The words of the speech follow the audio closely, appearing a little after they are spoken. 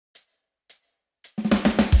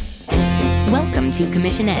to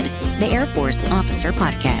Commission Ed, the Air Force Officer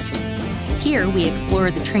Podcast. Here we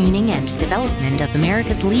explore the training and development of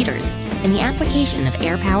America's leaders in the application of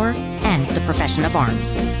air power and the profession of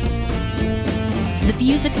arms. The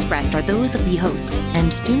views expressed are those of the hosts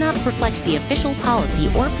and do not reflect the official policy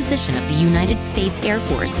or position of the United States Air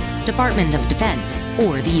Force, Department of Defense,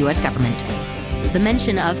 or the U.S. government. The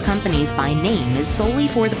mention of companies by name is solely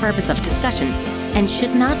for the purpose of discussion and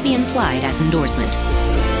should not be implied as endorsement.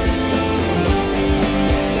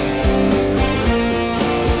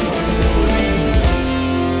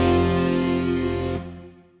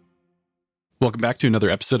 Welcome back to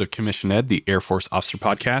another episode of Commission Ed, the Air Force Officer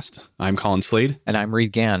Podcast. I'm Colin Slade. And I'm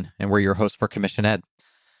Reed Gann, and we're your hosts for Commission Ed.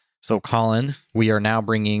 So, Colin, we are now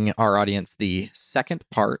bringing our audience the second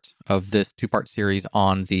part of this two-part series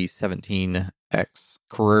on the 17X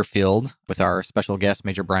career field with our special guest,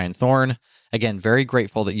 Major Brian Thorne. Again, very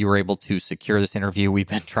grateful that you were able to secure this interview. We've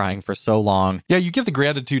been trying for so long. Yeah, you give the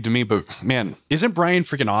gratitude to me, but man, isn't Brian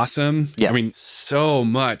freaking awesome? Yes. I mean, so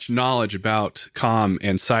much knowledge about comm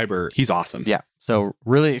and cyber. He's awesome. Yeah, so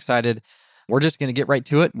really excited. We're just going to get right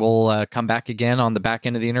to it. We'll come back again on the back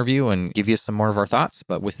end of the interview and give you some more of our thoughts.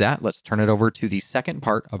 But with that, let's turn it over to the second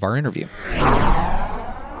part of our interview.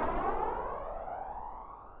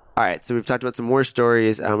 All right, so we've talked about some more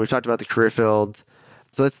stories. We've talked about the career field.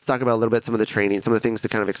 So let's talk about a little bit some of the training, some of the things to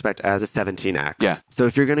kind of expect as a 17X. Yeah. So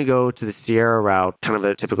if you're going to go to the Sierra route, kind of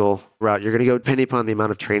a typical route, you're going to go depending upon the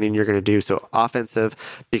amount of training you're going to do. So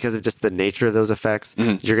offensive, because of just the nature of those effects,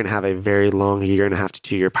 you're going to have a very long 1.5 to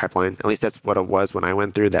 2 year pipeline. At least that's what it was when I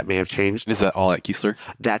went through. That may have changed. Is that all at Keesler?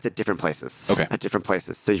 That's at different places. Okay. At different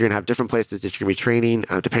places. So you're going to have different places that you're going to be training,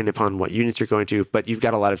 depending upon what units you're going to, but you've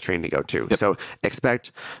got a lot of training to go to. Yep. So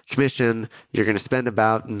expect commission, you're going to spend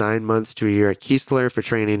about 9 months to a year at Keesler for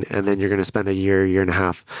training, and then you're going to spend a year, 1.5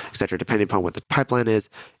 years, et cetera, depending upon what the pipeline is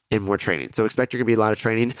in more training. So expect you're going to be a lot of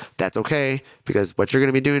training. That's okay, because what you're going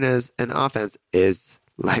to be doing as an offense is,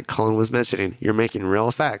 like Colin was mentioning, you're making real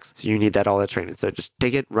effects. So you need all that training. So just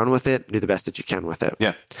take it, run with it, do the best that you can with it.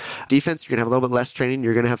 Yeah. Defense, you're going to have a little bit less training.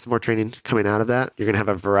 You're going to have some more training coming out of that. You're going to have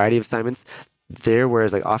a variety of assignments there,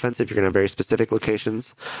 whereas like offensive, you're going to have very specific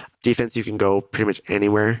locations. Defense, you can go pretty much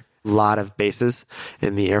anywhere. A lot of bases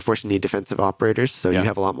in the Air Force need defensive operators. So you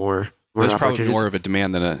have a lot more. There's probably more of a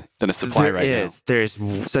demand than a supply right now. There's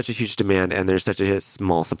such a huge demand, and there's such a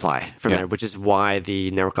small supply from there, which is why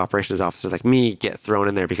the network operations officers like me get thrown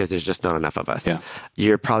in there, because there's just not enough of us. Yeah.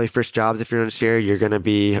 Your probably first jobs, if you're on a share, you're going to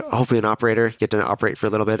be hopefully an operator, get to operate for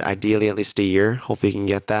a little bit, ideally at least a year. Hopefully you can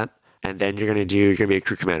get that. And then you're going to be a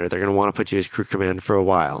crew commander. They're going to want to put you as crew command for a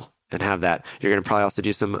while and have that. You're going to probably also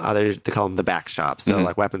do some other, they call them the back shops. So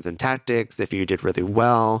like weapons and tactics, if you did really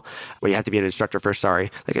well, you have to be an instructor first,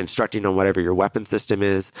 like instructing on whatever your weapon system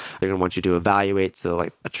is. They're going to want you to evaluate. So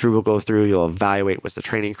like a true will go through, you'll evaluate what's the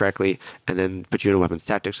training correctly, and then put you in a weapons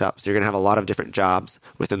tactics shop. So you're going to have a lot of different jobs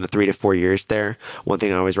within the 3 to 4 years there. One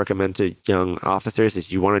thing I always recommend to young officers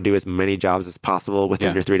is you want to do as many jobs as possible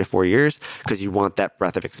within your 3 to 4 years, because you want that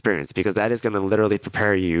breadth of experience, because that is going to literally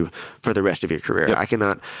prepare you for the rest of your career. I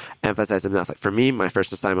cannot emphasize enough. Like for me, my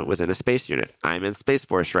first assignment was in a space unit. I'm in Space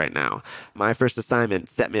Force right now. My first assignment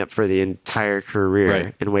set me up for the entire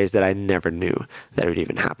career in ways that I never knew that would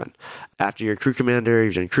even happen. After you're a crew commander,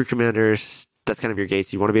 you've done crew commanders, that's kind of your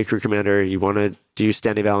gates. You want to be a crew commander. You want to do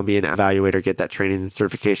standing eval and be an evaluator, get that training and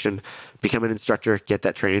certification, become an instructor, get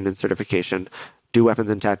that training and certification, do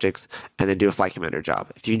weapons and tactics, and then do a flight commander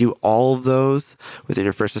job. If you do all of those within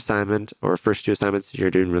your first assignment or first 2 assignments,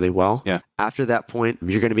 you're doing really well. Yeah. After that point,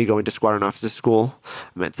 you're going to be going to squadron officer school.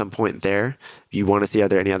 At some point there, you want to see, are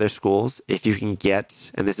there any other schools? If you can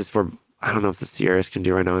get, and this is for, I don't know if the Sierras can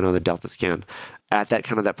do right now, I know the Deltas can. At that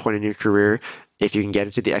kind of that point in your career, if you can get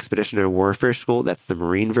into the Expeditionary Warfare School, that's the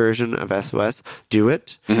Marine version of SOS, do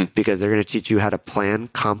it, because they're going to teach you how to plan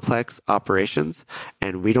complex operations.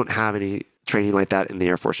 And we don't have any training like that in the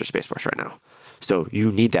Air Force or Space Force right now. So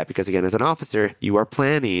you need that, because again, as an officer, you are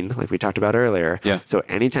planning, like we talked about earlier. Yeah. So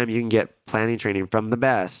anytime you can get planning training from the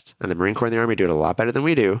best, and the Marine Corps and the Army do it a lot better than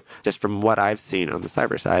we do, just from what I've seen on the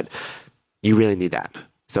cyber side, you really need that.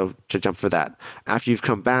 So to jump for that. After you've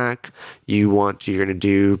come back, you're going to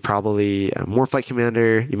do probably more flight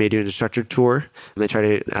commander. You may do an instructor tour. And they try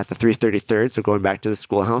to, at the 333rd, so going back to the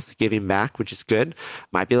schoolhouse, giving back, which is good.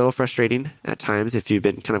 Might be a little frustrating at times if you've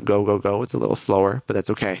been kind of go. It's a little slower, but that's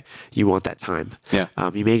okay. You want that time. Yeah.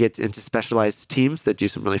 You may get into specialized teams that do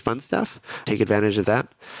some really fun stuff. Take advantage of that.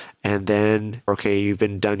 And then, okay, you've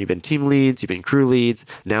been team leads, you've been crew leads.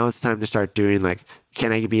 Now it's time to start doing like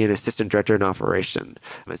Can I be an assistant director in operation?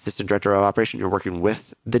 Assistant director of operation, you're working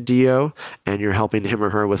with the DO and you're helping him or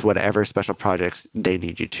her with whatever special projects they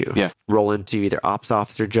need you to. Yeah. Roll into either ops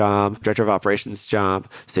officer job, director of operations job.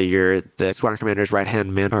 So you're the squadron commander's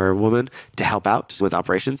right-hand man or woman to help out with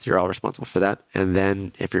operations. You're all responsible for that. And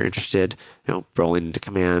then if you're interested, rolling into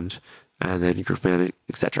command and then group command,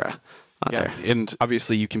 etc. Yeah. And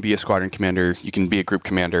obviously you can be a squadron commander. You can be a group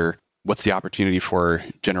commander. What's the opportunity for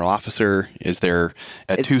general officer? Is there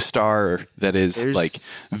a 2-star that is like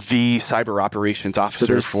the cyber operations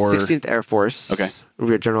officer for 16th Air Force? Okay.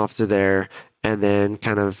 We're a general officer there. And then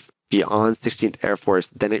kind of beyond 16th Air Force,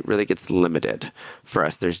 then it really gets limited for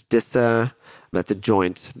us. There's DISA, that's a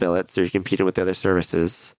joint billet, so you're competing with the other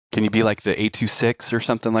services. Can you be like the A26 or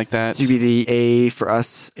something like that? You'd be the A, for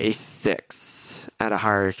us, A6 at a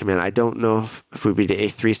higher command. I don't know if we'd be the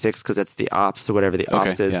A36 because that's the ops or whatever the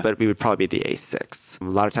ops is, but we would probably be the A6. A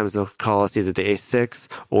lot of times they'll call us either the A6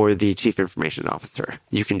 or the chief information officer.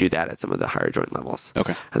 You can do that at some of the higher joint levels.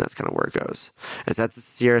 Okay. And that's kind of where it goes. And so that's the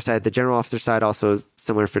Sierra side. The general officer side also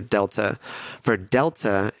similar for Delta. For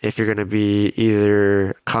Delta, if you're going to be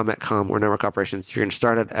either combat comm or network operations, you're going to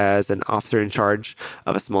start out as an officer in charge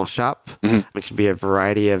of a small shop. Mm-hmm. It should be a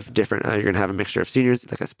variety of different, you're going to have a mixture of seniors.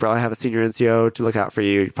 Like I probably have a senior NCO to look out for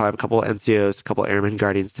you. You probably have a couple NCOs, a couple airmen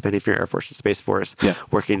guardians, depending if you're Air Force or Space Force,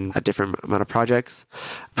 working a different amount of projects.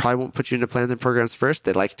 Probably won't put you into plans and programs first.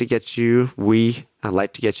 They like to get you, I'd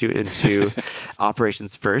like to get you into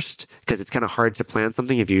operations first because it's kind of hard to plan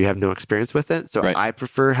something if you have no experience with it. So I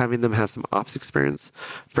prefer having them have some ops experience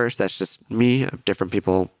first. That's just me. Different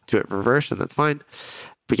people do it reverse, and that's fine.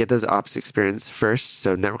 But get those ops experience first.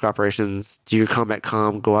 So network operations, do your combat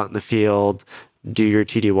comm, go out in the field, do your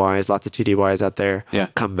TDYs, lots of TDYs out there,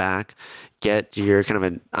 come back. Get your kind of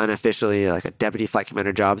an unofficially like a deputy flight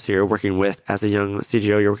commander job. So you're working with, as a young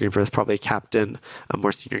CGO, you're working with probably a captain, a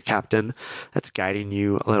more senior captain that's guiding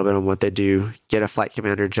you a little bit on what they do. Get a flight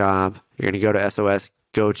commander job. You're going to go to SOS,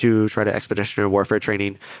 try to expeditionary warfare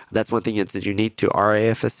training. That's one thing that's unique to our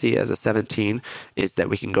AFSC as a 17 is that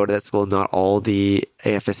we can go to that school. Not all the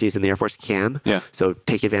AFSCs in the Air Force can. Yeah. So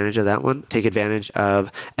take advantage of that one. Take advantage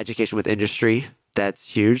of education with industry.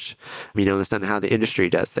 That's huge. Understand how the industry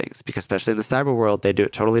does things, because especially in the cyber world, they do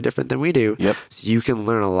it totally different than we do. Yep. So you can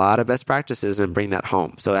learn a lot of best practices and bring that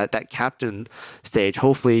home. So at that captain stage,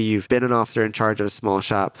 hopefully you've been an officer in charge of a small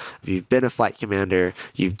shop, you've been a flight commander,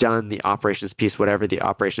 you've done the operations piece, whatever the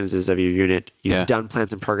operations is of your unit, you've done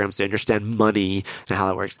plans and programs to understand money and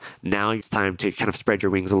how it works. Now it's time to kind of spread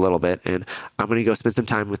your wings a little bit. And I'm going to go spend some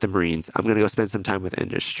time with the Marines. I'm going to go spend some time with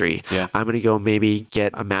industry. Yeah. I'm going to go maybe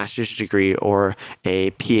get a master's degree or a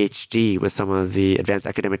PhD with some of the advanced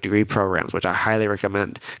academic degree programs, which I highly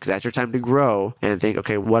recommend, because that's your time to grow and think,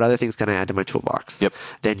 okay, what other things can I add to my toolbox? Yep.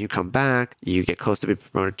 Then you come back, you get close to be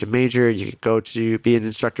promoted to major, you can go to be an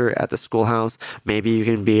instructor at the schoolhouse. Maybe you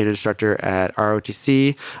can be an instructor at ROTC.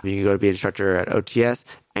 You can go to be an instructor at OTS.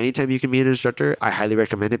 Anytime you can be an instructor, I highly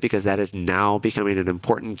recommend it, because that is now becoming an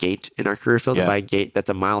important gate in our career field. By gate, that's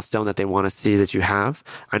a milestone that they want to see that you have.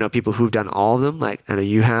 I know people who've done all of them, like I know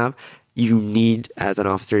you have. You need, as an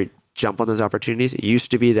officer, jump on those opportunities. It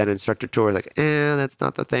used to be that instructor tour was like, that's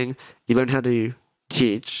not the thing. You learn how to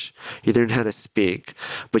teach, you learn how to speak,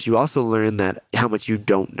 but you also learn that how much you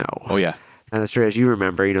don't know. Oh, yeah. And that's true. As you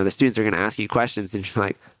remember, the students are going to ask you questions and you're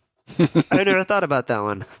like, I never thought about that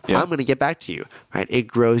one. I'm going to get back to you, right? It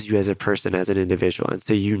grows you as a person, as an individual. And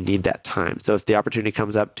so you need that time. So if the opportunity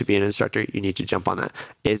comes up to be an instructor, you need to jump on that.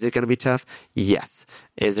 Is it going to be tough? Yes.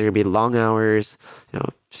 Is there going to be long hours,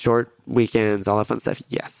 short weekends, all that fun stuff?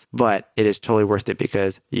 Yes. But it is totally worth it,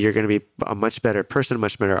 because you're going to be a much better person,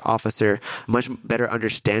 much better officer, much better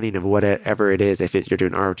understanding of whatever it is. If you're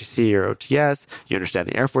doing ROTC or OTS, you understand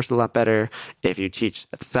the Air Force a lot better. If you teach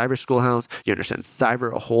at the cyber schoolhouse, you understand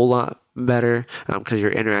cyber a whole lot better, because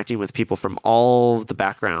you're interacting with people from all the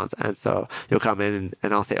backgrounds. And so you'll come in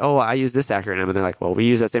and I'll say, I use this acronym. And they're like, well, we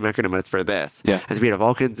use that same acronym, but it's for this. Yeah. And so we have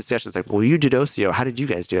all kinds of discussions like, well, you did OCO. How did you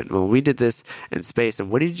guys do it? Well, we did this in space.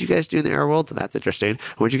 And what did you guys do in the air world? That's interesting.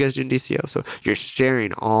 What did you guys do in DCO? So you're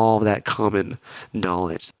sharing all that common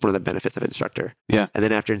knowledge. One of the benefits of instructor. Yeah. And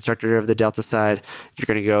then after instructor of the Delta side,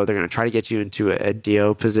 they're going to try to get you into a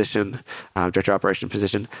DO position, director operation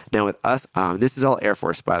position. Now with us, this is all Air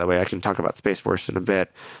Force, by the way. I can talk about Space Force in a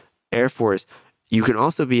bit. Air Force, you can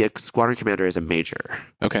also be a squadron commander as a major.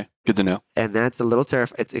 Okay. Good to know. And that's a little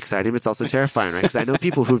terrifying. It's exciting, but it's also terrifying, right? Because I know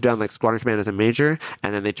people who've done like squadron command as a major,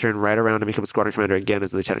 and then they turn right around and become a squadron commander again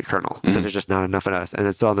as a lieutenant colonel, because there's just not enough of us. And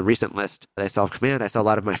then so on the recent list that I saw of command, I saw a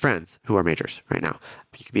lot of my friends who are majors right now.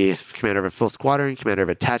 You could be a commander of a full squadron, commander of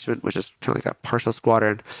a detachment, which is kind of like a partial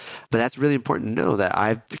squadron. But that's really important to know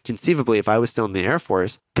that conceivably, if I was still in the Air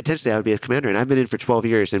Force, potentially I would be a commander. And I've been in for 12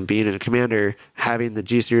 years, and being a commander, having the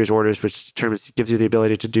G series orders, which gives you the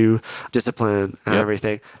ability to do discipline and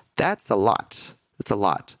everything. That's a lot. That's a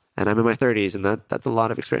lot. And I'm in my 30s, and that's a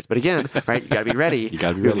lot of experience. But again, right, you got to be ready. You got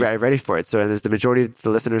to be ready. You're ready for it. So, and as the majority of the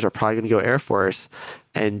listeners are probably going to go Air Force,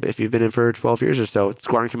 and if you've been in for 12 years or so, it's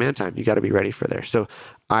squadron command time. You got to be ready for there. So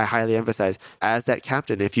I highly emphasize, as that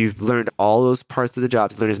captain, if you've learned all those parts of the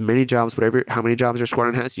jobs, learn as many jobs, how many jobs your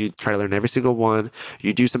squadron has, you try to learn every single one.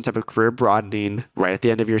 You do some type of career broadening right at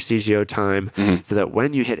the end of your CGO time, so that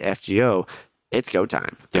when you hit FGO, it's go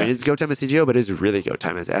time. Yeah. I mean, it's go time as CGO, but it's really go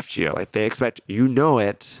time as FGO. Like, they expect, you've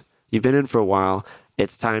been in for a while,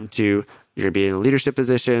 it's time you're going to be in a leadership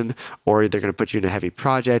position, or they're going to put you in a heavy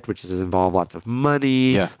project, which does involve lots of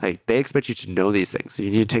money. Yeah. Like, they expect you to know these things. So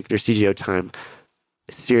you need to take their CGO time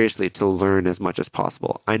seriously to learn as much as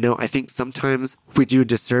possible. I think sometimes we do a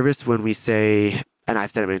disservice when we say, and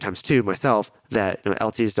I've said it many times too myself, that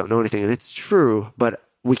LTs don't know anything, and it's true, but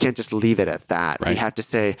we can't just leave it at that. Right. We have to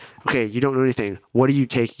say, okay, you don't know anything. What are you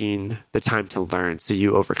taking the time to learn so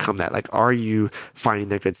you overcome that? Like, are you finding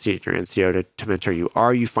the good senior NCO to mentor you?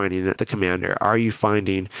 Are you finding the commander? Are you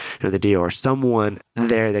finding the DO or someone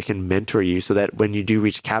there that can mentor you, so that when you do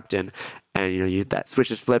reach captain and that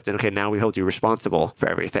switch is flipped and okay, now we hold you responsible for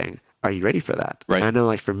everything. Are you ready for that? Right. And I know,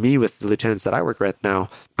 like, for me, with the lieutenants that I work with now,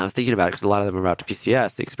 I was thinking about it because a lot of them are about to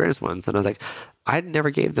PCS, the experienced ones. And I was like, I never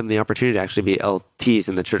gave them the opportunity to actually be LTs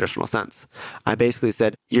in the traditional sense. I basically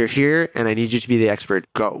said, you're here and I need you to be the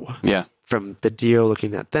expert. Go. Yeah. From the DO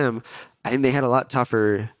looking at them, I think they had a lot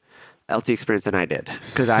tougher LT experience than I did,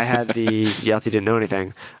 because I had the LT didn't know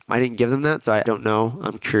anything. I didn't give them that, so I don't know.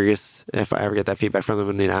 I'm curious if I ever get that feedback from them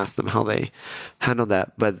and need to ask them how they handled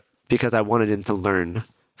that. But because I wanted them to learn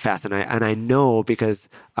fast, and I know, because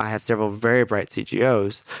I have several very bright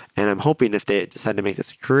CGOs, and I'm hoping if they decide to make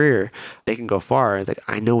this a career, they can go far. It's like,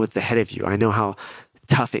 I know what's ahead of you. I know how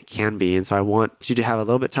tough it can be, and so I want you to have a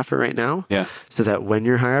little bit tougher right now, so that when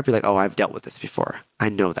you're higher up, you're like, oh, I've dealt with this before. I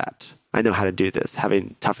know that. I know how to do this,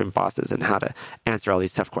 having tough bosses and how to answer all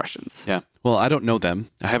these tough questions. Yeah. Well, I don't know them.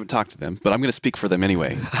 I haven't talked to them, but I'm going to speak for them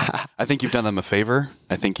anyway. I think you've done them a favor.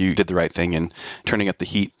 I think you did the right thing in turning up the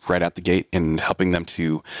heat right out the gate and helping them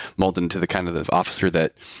to mold into the kind of the officer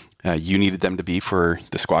that you needed them to be for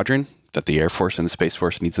the squadron, that the Air Force and the Space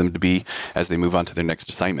Force needs them to be as they move on to their next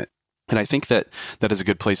assignment. And I think that is a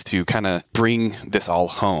good place to kind of bring this all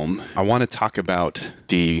home. I want to talk about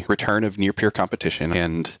the return of near-peer competition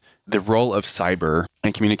and the role of cyber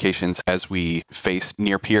and communications as we face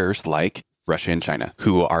near peers like Russia and China,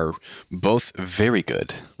 who are both very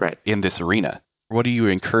good in this arena. What are you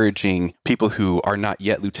encouraging people who are not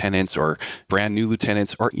yet lieutenants or brand new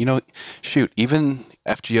lieutenants, or, even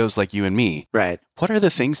FGOs like you and me? Right. What are the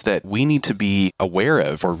things that we need to be aware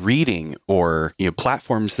of, or reading, or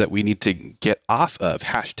platforms that we need to get off of?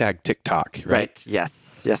 Hashtag TikTok, right?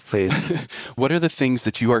 Yes. Yes, please. What are the things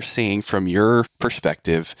that you are seeing from your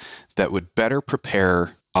perspective that would better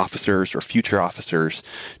prepare officers or future officers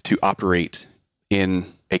to operate in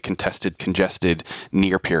a contested, congested,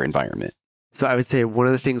 near-peer environment? So I would say one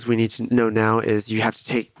of the things we need to know now is you have to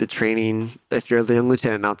take the training. If you're a young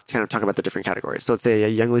lieutenant, I'll kind of talk about the different categories. So let's say a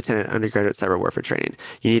young lieutenant undergraduate cyber warfare training.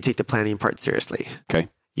 You need to take the planning part seriously. Okay.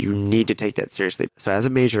 You need to take that seriously. So as a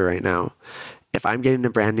major right now, if I'm getting a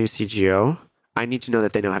brand new CGO, I need to know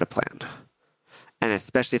that they know how to plan. And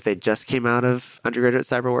especially if they just came out of undergraduate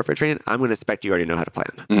cyber warfare training, I'm going to expect you already know how to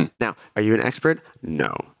plan. Now, are you an expert?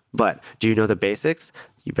 No. But do you know the basics?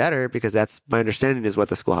 You better, because that's my understanding is what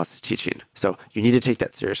the schoolhouse is teaching. So you need to take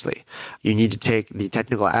that seriously. You need to take the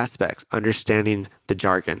technical aspects, understanding the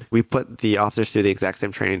jargon. We put the officers through the exact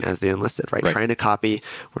same training as the enlisted, right? Trying to copy,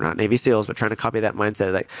 we're not Navy SEALs, but trying to copy that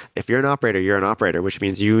mindset. Like, if you're an operator, you're an operator, which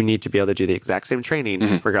means you need to be able to do the exact same training,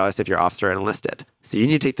 regardless if you're officer or enlisted. So you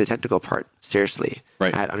need to take the technical part seriously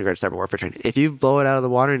at undergraduate cyber warfare training. If you blow it out of the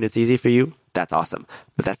water and it's easy for you, that's awesome.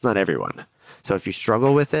 But that's not everyone. So if you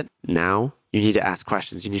struggle with it now, you need to ask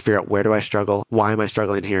questions. You need to figure out, where do I struggle? Why am I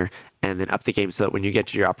struggling here? And then up the game so that when you get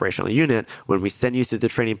to your operational unit, when we send you through the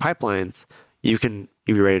training pipelines, you can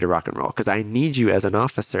be ready to rock and roll. Because I need you as an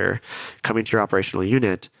officer coming to your operational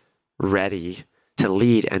unit ready to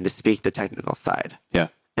lead and to speak the technical side. Yeah.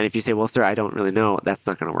 And if you say, well, sir, I don't really know, that's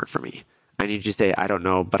not going to work for me. I need you to say, I don't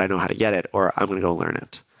know, but I know how to get it, or I'm going to go learn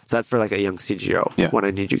it. So that's for like a young CGO, Yeah. what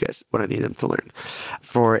I need them to learn.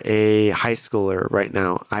 For a high schooler right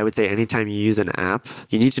now, I would say anytime you use an app,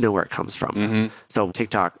 you need to know where it comes from. So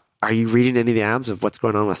TikTok, are you reading any of the apps of what's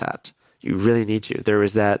going on with that? You really need to. There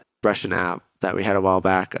was that Russian app that we had a while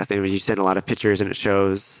back. I think you send a lot of pictures and it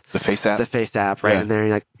shows The Face app? the Face app, right? Yeah. And they're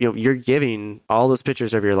like, you're giving all those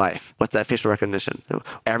pictures of your life. What's that facial recognition?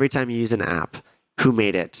 Every time you use an app, who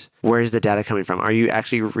made it? Where is the data coming from? Are you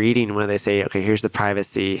actually reading when they say, okay, here's the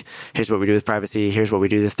privacy, here's what we do with privacy, here's what we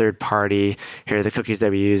do with third party, here are the cookies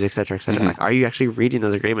that we use, et cetera, et cetera. Like, are you actually reading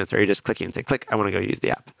those agreements, or are you just clicking and say, click, I want to go use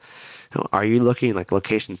the app? Are you looking like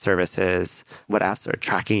location services? What apps are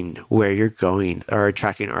tracking where you're going, or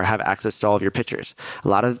tracking or have access to all of your pictures? A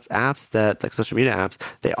lot of apps that, like social media apps,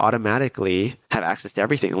 they automatically have access to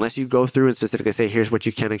everything. Unless you go through and specifically say, here's what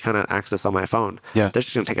you can and cannot access on my phone. Yeah. They're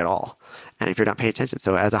just going to take it all. And if you're not paying attention,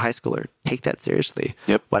 so as a high schooler, take that seriously.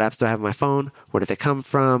 Yep. What apps do I have on my phone? Where do they come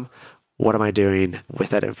from? What am I doing with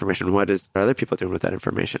that information? What are other people doing with that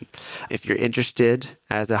information? If you're interested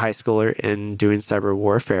as a high schooler in doing cyber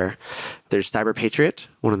warfare, there's Cyber Patriot,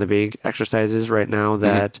 one of the big exercises right now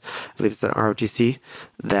that I believe it's at ROTC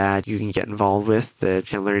that you can get involved with, that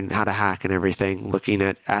can learn how to hack and everything, looking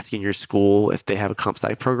at asking your school if they have a comp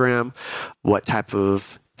sci program, what type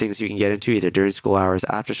of things you can get into either during school hours,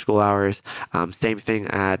 after school hours. Same thing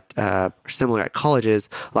similar at colleges.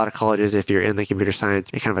 A lot of colleges, if you're in the computer science,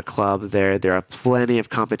 you're kind of a club there. There are plenty of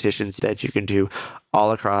competitions that you can do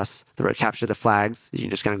all across the road. Capture the flags. You can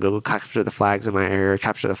just kind of Google capture the flags in my area,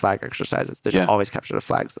 capture the flag exercises. There's always capture the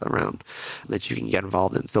flags around that you can get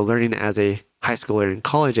involved in. So learning as a high schooler in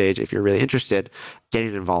college age, if you're really interested,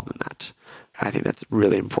 getting involved in that. I think that's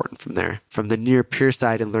really important from there. From the near peer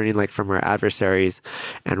side and learning like from our adversaries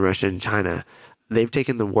and Russia and China, they've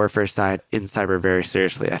taken the warfare side in cyber very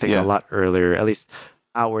seriously. I think a lot earlier, at least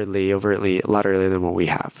outwardly, overtly, a lot earlier than what we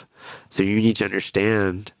have. So you need to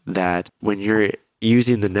understand that when you're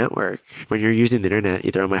using the network, when you're using the internet,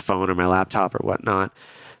 either on my phone or my laptop or whatnot,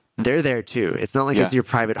 they're there too. It's not like it's your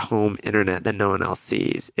private home internet that no one else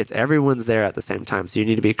sees. It's everyone's there at the same time. So you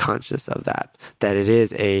need to be conscious of that it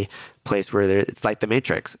is a place where it's like the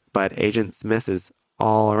Matrix, but Agent Smith is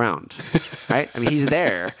all around, right? I mean, he's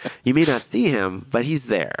there. You may not see him, but he's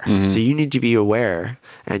there. So you need to be aware.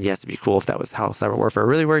 And yes, it'd be cool if that was how cyber warfare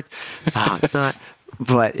really worked. It's not.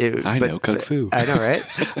 But I know Kung Fu. I know, right?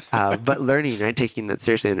 But learning, right? Taking that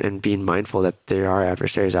seriously and being mindful that there are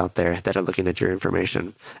adversaries out there that are looking at your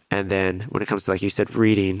information. And then when it comes to, like you said,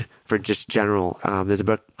 reading for just general, there's a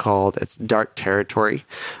book called, it's Dark Territory,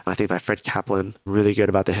 I think by Fred Kaplan, really good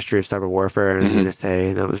about the history of cyber warfare and the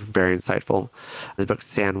NSA. That was very insightful. There's a book,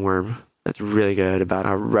 Sandworm, that's really good about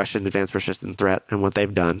a Russian advanced persistent threat and what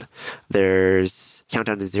they've done. There's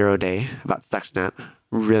Countdown to Zero Day about Stuxnet.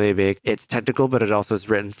 Really big. It's technical, but it also is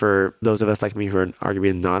written for those of us like me who are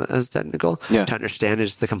arguably not as technical to understand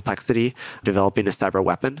is the complexity of developing a cyber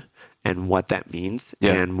weapon and what that means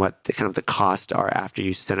and what the kind of the cost are after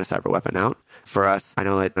you send a cyber weapon out. For us, I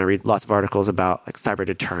know that I read lots of articles about like cyber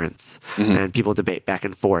deterrence and people debate back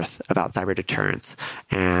and forth about cyber deterrence.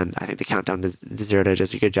 And I think the Countdown to Zero Day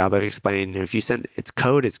does a good job of explaining if you send it's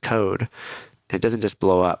code. It doesn't just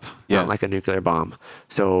blow up not like a nuclear bomb.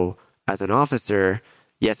 So as an officer,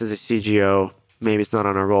 yes, as a CGO, maybe it's not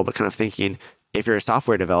on our role, but kind of thinking, if you're a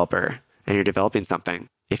software developer and you're developing something,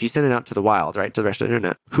 if you send it out to the wild, right, to the rest of the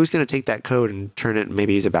internet, who's going to take that code and turn it and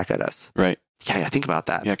maybe use it back at us? Right. Yeah, think about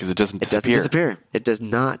that. Yeah, because it doesn't disappear. It doesn't disappear. It does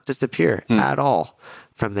not disappear at all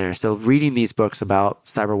from there. So reading these books about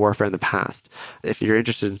cyber warfare in the past, if you're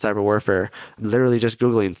interested in cyber warfare, literally just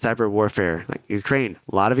Googling cyber warfare, like Ukraine,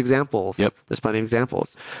 a lot of examples. Yep. There's plenty of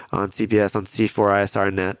examples on CBS, on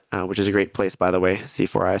C4ISRnet, which is a great place, by the way,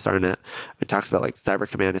 C4ISRnet. It talks about like Cyber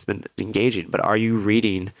Command has been engaging, but are you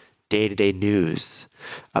reading day-to-day news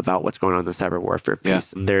about what's going on in the cyber warfare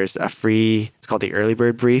piece? Yeah. There's a free, it's called the Early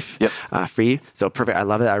Bird Brief, free. So perfect. I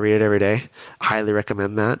love it. I read it every day. Highly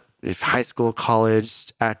recommend that. If high school,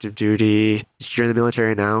 college, active duty, if you're in the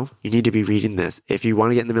military now, you need to be reading this. If you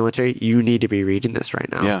want to get in the military, you need to be reading this right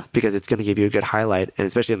now because it's going to give you a good highlight. And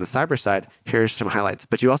especially on the cyber side, here's some highlights.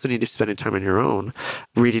 But you also need to spend time on your own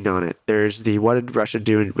reading on it. There's the What Did Russia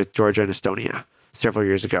Do with Georgia and Estonia several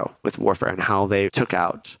years ago with warfare and how they took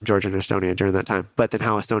out Georgia and Estonia during that time. But then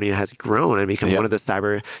how Estonia has grown and become one of the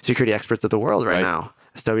cyber security experts of the world right now.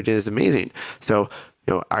 Estonia is amazing. So,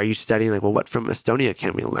 are you studying like, well, what from Estonia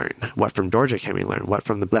can we learn? What from Georgia can we learn? What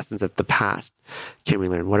from the lessons of the past can we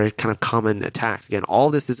learn? What are kind of common attacks? Again, all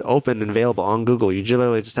this is open and available on Google. You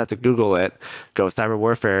literally just have to Google it, go cyber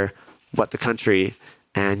warfare, what the country,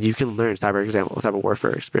 And you can learn cyber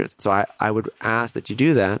warfare experience. So I would ask that you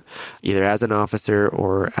do that either as an officer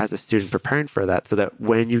or as a student preparing for that, so that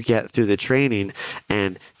when you get through the training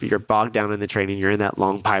and you're bogged down in the training, you're in that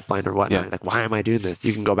long pipeline or whatnot, like, why am I doing this?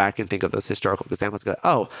 You can go back and think of those historical examples and go,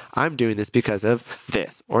 oh, I'm doing this because of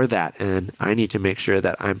this or that. And I need to make sure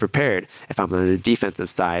that I'm prepared. If I'm on the defensive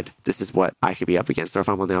side, this is what I could be up against. Or if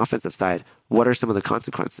I'm on the offensive side, what are some of the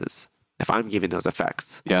consequences if I'm giving those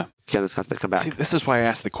effects? Yeah. Can those consequences come back? See, this is why I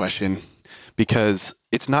asked the question, because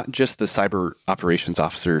it's not just the cyber operations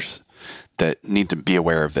officers that need to be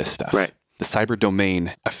aware of this stuff. Right. The cyber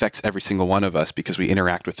domain affects every single one of us because we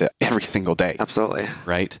interact with it every single day. Absolutely.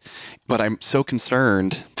 Right. But I'm so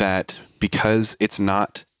concerned that because it's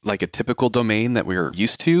not like a typical domain that we're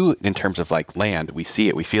used to in terms of like land, we see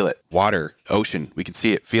it, we feel it. Water, ocean, we can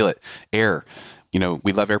see it, feel it. Air.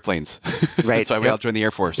 We love airplanes. Right. That's why we all joined the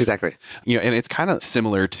Air Force. Exactly. And it's kind of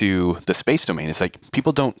similar to the space domain. It's like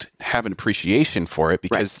people don't have an appreciation for it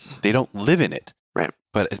because they don't live in it. Right.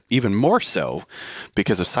 But even more so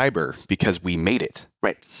because of cyber, because we made it.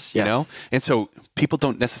 Right. Yes. And so people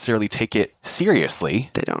don't necessarily take it seriously.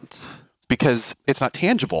 They don't. Because it's not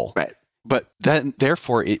tangible. Right. But then,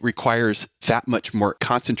 therefore, it requires that much more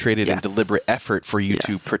concentrated and deliberate effort for you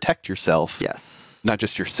to protect yourself. Yes. Not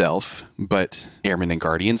just yourself, but airmen and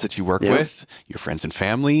guardians that you work with, your friends and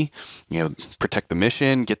family, protect the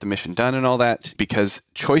mission, get the mission done and all that. Because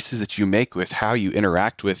choices that you make with how you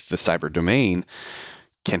interact with the cyber domain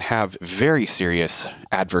can have very serious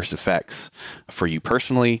adverse effects for you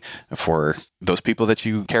personally, for those people that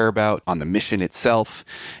you care about, on the mission itself.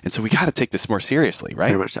 And so we got to take this more seriously, right?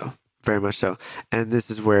 Very much so. Very much so. And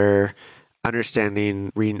this is where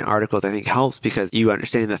reading articles, I think, helps, because you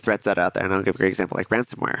understanding the threats that are out there. And I'll give a great example, like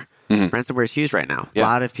ransomware. Ransomware is huge right now. A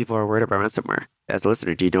lot of people are worried about ransomware. As a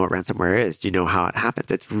listener, do you know what ransomware is? Do you know how it happens?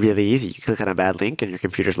 It's really easy. You click on a bad link and your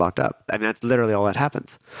computer's locked up. I mean, that's literally all that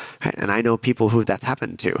happens. Right? And I know people who that's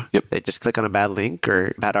happened to. They just click on a bad link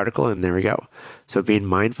or bad article and there we go. So being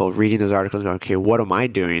mindful, reading those articles and going, okay, what am I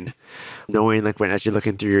doing? Knowing, like, as you're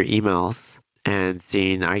looking through your emails and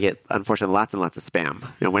seeing, I get, unfortunately, lots and lots of spam.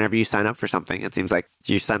 Whenever you sign up for something, it seems like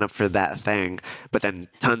you sign up for that thing, but then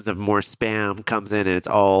tons of more spam comes in and it's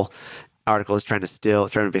all articles trying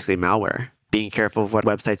to basically malware. Being careful of what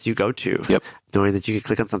websites you go to. Knowing that you can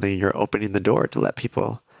click on something and you're opening the door to let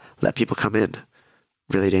people come in.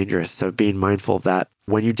 Really dangerous. So being mindful of that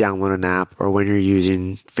when you download an app or when you're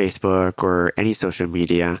using Facebook or any social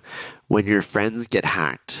media, when your friends get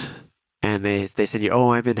hacked, and they send you, oh,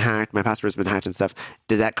 I've been hacked, my password's been hacked and stuff.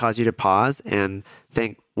 Does that cause you to pause and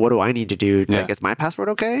think, what do I need to do? Like, is my password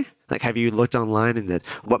okay? Like, have you looked online and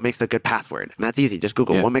what makes a good password? And that's easy. Just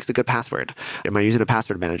Google, what makes a good password? Am I using a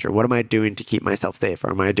password manager? What am I doing to keep myself safe?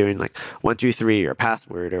 Or am I doing like 123 or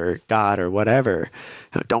password or God or whatever?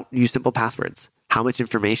 Don't use simple passwords. How much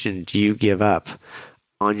information do you give up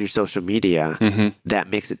on your social media that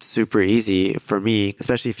makes it super easy for me,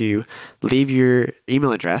 especially if you leave your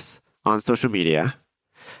email address on social media.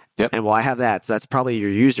 And I have that. So that's probably your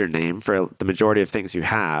username for the majority of things you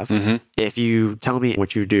have. If you tell me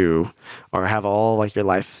what you do or have all like your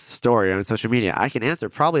life story on social media, I can answer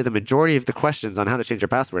probably the majority of the questions on how to change your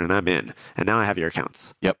password, and I'm in. And now I have your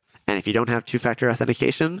accounts. And if you don't have two-factor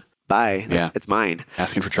authentication, bye. It's mine.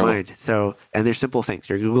 Asking for trouble. Mine. So, and there's simple things.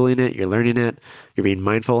 You're Googling it, you're learning it, you're being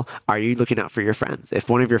mindful. Are you looking out for your friends? If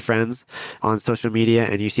one of your friends on social media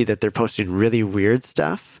and you see that they're posting really weird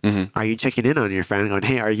stuff, are you checking in on your friend and going,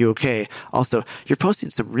 hey, are you okay? Also, you're posting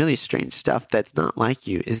some really strange stuff that's not like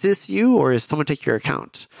you. Is this you or is someone take your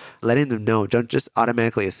account? Letting them know. Don't just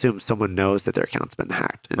automatically assume someone knows that their account's been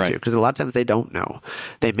hacked into. Because a lot of times they don't know.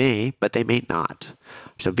 They may, but they may not.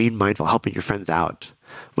 So being mindful, helping your friends out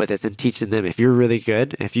with this and teaching them. If you're really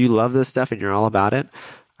good, if you love this stuff and you're all about it,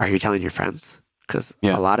 are you telling your friends? Because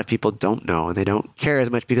a lot of people don't know and they don't care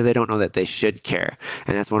as much because they don't know that they should care.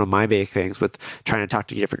 And that's one of my big things with trying to talk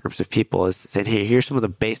to different groups of people is saying, hey, here's some of the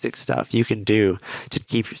basic stuff you can do to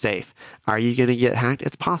keep you safe. Are you going to get hacked?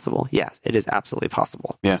 It's possible. Yes, it is absolutely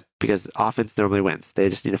possible. Because offense normally wins. They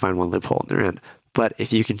just need to find one loophole and they're in. But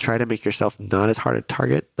if you can try to make yourself not as hard a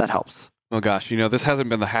target, that helps. Oh gosh, this hasn't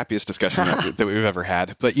been the happiest discussion that we've ever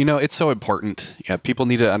had, but it's so important. People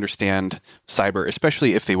need to understand cyber,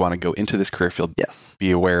 especially if they want to go into this career field. Be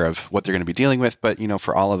aware of what they're going to be dealing with, but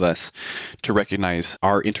for all of us to recognize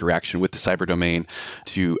our interaction with the cyber domain,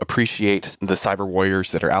 to appreciate the cyber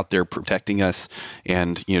warriors that are out there protecting us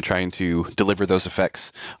and trying to deliver those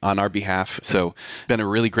effects on our behalf. So, been a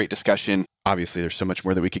really great discussion. Obviously, there's so much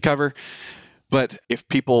more that we could cover. But if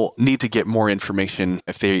people need to get more information,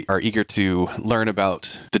 if they are eager to learn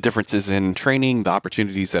about the differences in training, the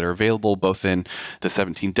opportunities that are available both in the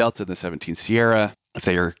 17 Delta and the 17 Sierra, if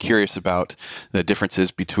they are curious about the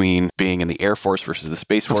differences between being in the Air Force versus the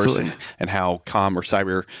Space Force and how comm or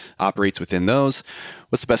cyber operates within those,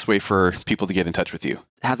 what's the best way for people to get in touch with you?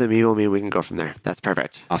 Have them email me. We can go from there. That's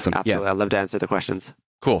perfect. Awesome. Absolutely. Yeah. I'd love to answer the questions.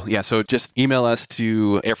 Cool. Yeah. So just email us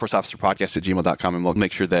to airforceofficerpodcast@gmail.com and we'll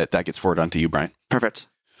make sure that gets forwarded on to you, Brian. Perfect.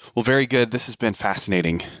 Well, very good. This has been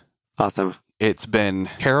fascinating. Awesome. It's been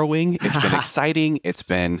harrowing. It's been exciting. It's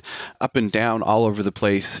been up and down all over the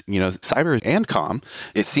place. Cyber and comm,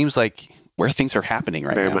 it seems like where things are happening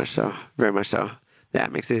right now. Very much so. Very much so.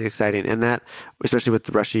 That makes it exciting. And that, especially with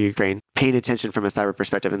Russia, Ukraine, paying attention from a cyber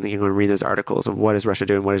perspective and thinking when read those articles of what is Russia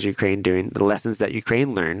doing, what is Ukraine doing, the lessons that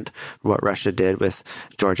Ukraine learned, what Russia did with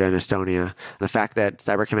Georgia and Estonia, the fact that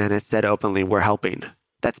Cyber Command has said openly, we're helping.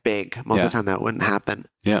 That's big. Most of the time that wouldn't happen.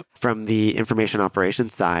 Yeah. From the information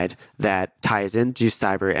operations side that ties into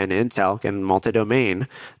cyber and intel and multi-domain,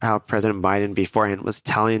 how President Biden beforehand was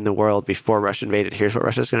telling the world before Russia invaded, here's what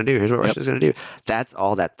Russia's going to do, here's what Russia's going to do. That's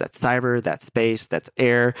all that's cyber, that's space, that's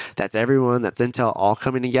air, that's everyone, that's intel all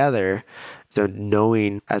coming together. So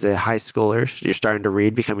knowing as a high schooler, you're starting to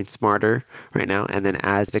read, becoming smarter right now. And then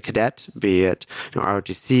as a cadet, be it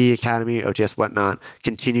ROTC, Academy, OTS, whatnot,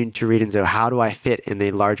 continuing to read. And so how do I fit in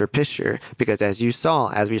a larger picture? Because as you saw,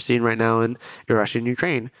 as we're seeing right now in Russia and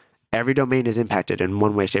Ukraine, every domain is impacted in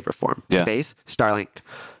one way, shape, or form. Yeah. Space, Starlink.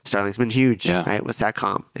 Starlink's been huge, right? With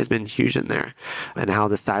SATCOM, it's been huge in there. And how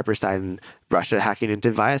the cyber side and Russia hacking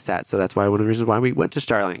into Viasat. So that's why one of the reasons why we went to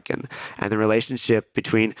Starlink and the relationship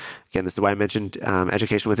between, again, this is why I mentioned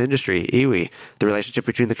education with industry, IWI, the relationship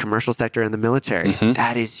between the commercial sector and the military. Mm-hmm.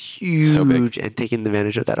 That is huge and taking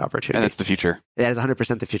advantage of that opportunity. And that's the future. That is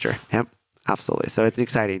 100% the future. Yep. Absolutely. So it's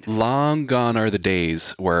exciting. Long gone are the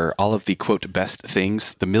days where all of the, quote, best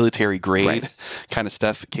things, the military grade kind of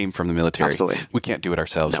stuff came from the military. Absolutely. We can't do it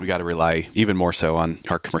ourselves. We got to rely even more so on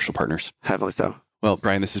our commercial partners. Heavily so. Well,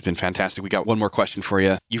 Brian, this has been fantastic. We got one more question for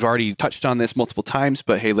you. You've already touched on this multiple times,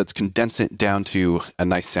 but hey, let's condense it down to a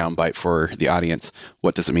nice soundbite for the audience.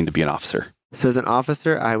 What does it mean to be an officer? So as an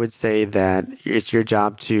officer, I would say that it's your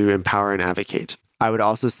job to empower and advocate. I would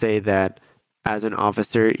also say that as an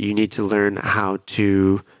officer, you need to learn how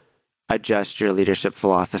to adjust your leadership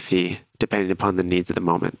philosophy depending upon the needs of the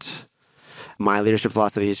moment. My leadership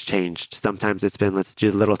philosophy has changed. Sometimes it's been, let's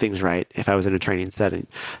do the little things right if I was in a training setting.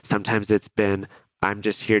 Sometimes it's been, I'm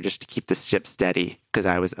just here just to keep the ship steady because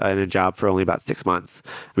I was in a job for only about 6 months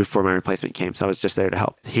before my replacement came. So I was just there to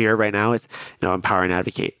help. Here right now, it's empower and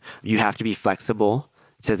advocate. You have to be flexible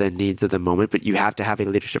to the needs of the moment, but you have to have a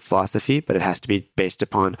leadership philosophy, but it has to be based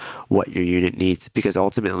upon what your unit needs because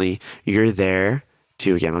ultimately you're there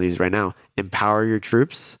to, again, I'll use it right now, empower your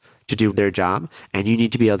troops to do their job, and you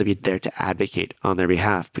need to be able to be there to advocate on their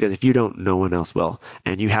behalf because if you don't, no one else will.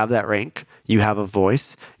 And you have that rank, you have a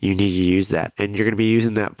voice, you need to use that. And you're going to be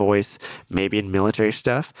using that voice maybe in military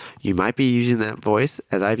stuff. You might be using that voice,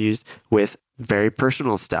 as I've used, with very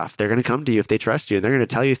personal stuff. They're going to come to you if they trust you and they're going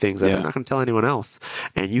to tell you things that they're not going to tell anyone else.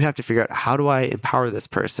 And you have to figure out, how do I empower this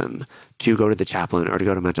person to go to the chaplain or to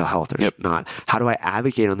go to mental health or not? How do I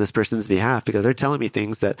advocate on this person's behalf? Because they're telling me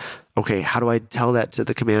things that, okay, how do I tell that to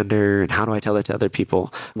the commander and how do I tell that to other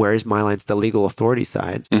people? Where's my lines, the legal authority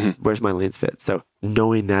side? Mm-hmm. Where's my lanes fit? So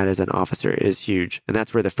knowing that as an officer is huge. And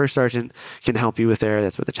that's where the first sergeant can help you with there.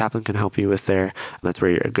 That's where the chaplain can help you with there. And that's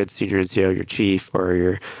where a good senior NCO, your chief, or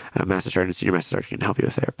your master sergeant, senior master sergeant can help you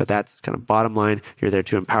with there. But that's kind of bottom line. You're there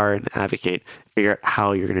to empower and advocate. Figure out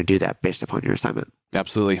how you're going to do that based upon your assignment.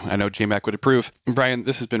 Absolutely. I know JMAC would approve. Brian,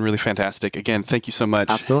 this has been really fantastic. Again, thank you so much.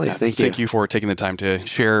 Absolutely. Thank you. Thank you for taking the time to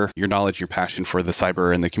share your knowledge, your passion for the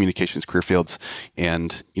cyber and the communications career fields.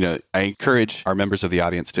 And, I encourage our members of the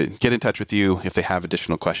audience to get in touch with you if they have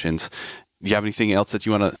additional questions. Do you have anything else that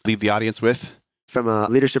you want to leave the audience with? From a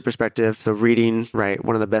leadership perspective, so reading,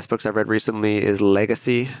 one of the best books I've read recently is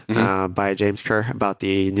Legacy by James Kerr about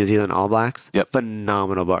the New Zealand All Blacks. Yep.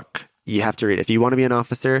 Phenomenal book. You have to read it. If you want to be an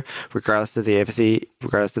officer, regardless of the AFSC,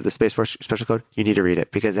 regardless of the Space Force Special Code, you need to read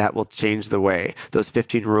it because that will change the way. Those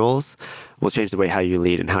 15 rules will change the way how you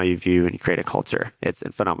lead and how you view and create a culture. It's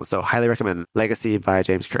phenomenal. So highly recommend Legacy by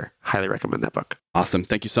James Kerr. Highly recommend that book. Awesome.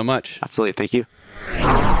 Thank you so much. Absolutely. Thank you.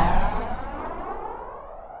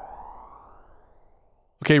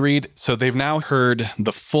 Okay, Reed. So they've now heard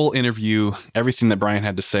the full interview, everything that Brian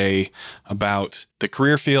had to say about the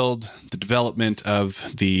career field, the development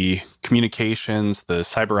of the communications, the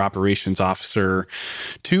cyber operations officer,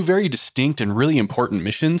 two very distinct and really important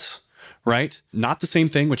missions right? Not the same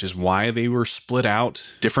thing, which is why they were split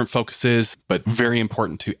out, different focuses, but very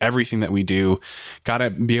important to everything that we do. Got to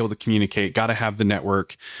be able to communicate, got to have the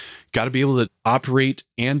network, got to be able to operate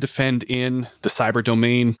and defend in the cyber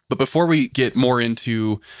domain. But before we get more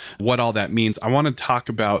into what all that means, I want to talk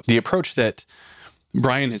about the approach that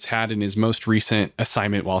Brian has had in his most recent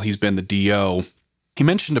assignment while he's been the DO. He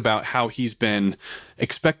mentioned about how he's been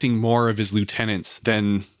expecting more of his lieutenants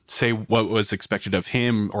than, say, what was expected of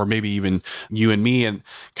him, or maybe even you and me, and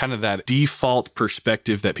kind of that default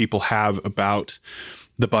perspective that people have about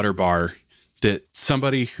the butter bar, that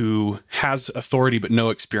somebody who has authority but no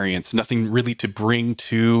experience, nothing really to bring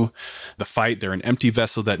to the fight, they're an empty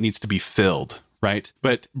vessel that needs to be filled, right?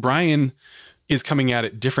 But Brian is coming at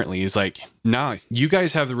it differently. He's like, nah, you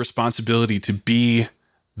guys have the responsibility to be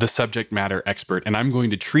the subject matter expert, and I'm going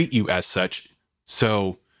to treat you as such.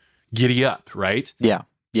 So giddy up, right? Yeah.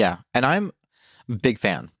 Yeah. And I'm a big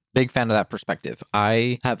fan of that perspective.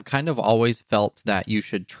 I have kind of always felt that you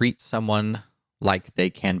should treat someone like they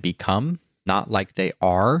can become, not like they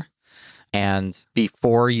are. And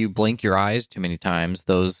before you blink your eyes too many times,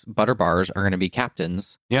 those butter bars are going to be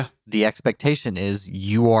captains. Yeah. The expectation is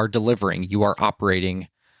you are delivering, you are operating.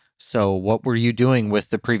 So what were you doing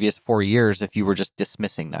with the previous 4 years if you were just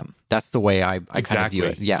dismissing them? That's the way I kind of view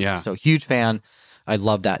it. Yeah. So huge fan. I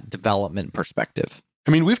love that development perspective.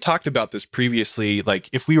 I mean, we've talked about this previously. Like,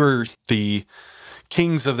 if we were the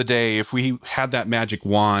kings of the day, if we had that magic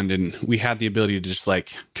wand and we had the ability to just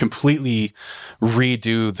like completely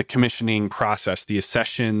redo the commissioning process, the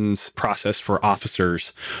accessions process for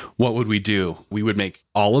officers, what would we do? We would make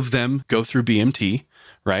all of them go through BMT.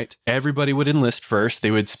 Right? Everybody would enlist first.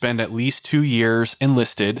 They would spend at least 2 years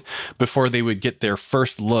enlisted before they would get their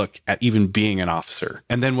first look at even being an officer.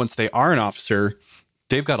 And then once they are an officer,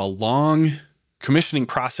 they've got a long commissioning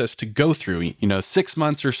process to go through, 6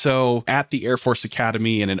 months or so at the Air Force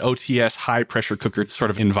Academy in an OTS high pressure cooker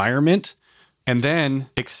sort of environment, and then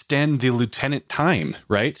extend the lieutenant time,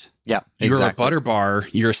 right? Yeah, exactly. You're a butter bar,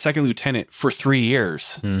 you're a second lieutenant for 3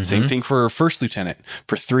 years. Mm-hmm. Same thing for a first lieutenant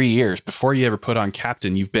for 3 years. Before you ever put on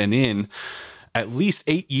captain, you've been in at least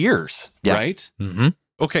 8 years, right? Mm-hmm.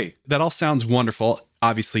 Okay, that all sounds wonderful.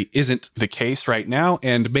 Obviously isn't the case right now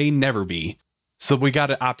and may never be. So we got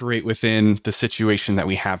to operate within the situation that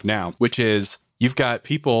we have now, which is you've got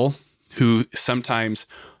people who sometimes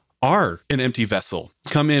are an empty vessel,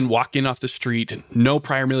 come in, walk in off the street, no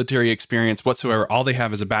prior military experience whatsoever. All they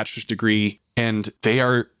have is a bachelor's degree, and they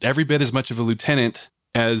are every bit as much of a lieutenant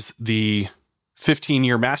as the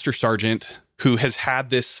 15-year master sergeant who has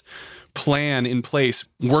had this plan in place,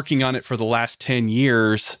 working on it for the last 10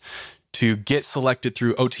 years to get selected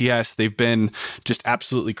through OTS. They've been just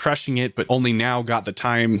absolutely crushing it, but only now got the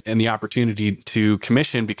time and the opportunity to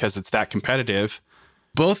commission because it's that competitive.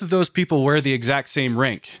 Both of those people wear the exact same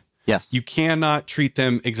rank. Yes. You cannot treat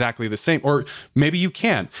them exactly the same, or maybe you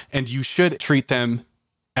can, and you should treat them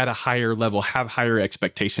at a higher level, have higher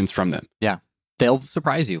expectations from them. Yeah. They'll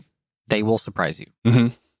surprise you. They will surprise you. Mm-hmm.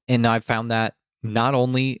 And I've found that not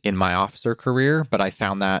only in my officer career, but I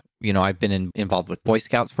found that, I've been involved with Boy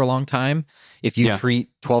Scouts for a long time. If you treat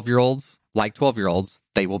 12-year-olds like 12-year-olds,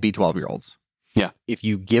 they will be 12-year-olds. Yeah. If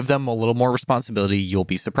you give them a little more responsibility, you'll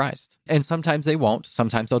be surprised. And sometimes they won't.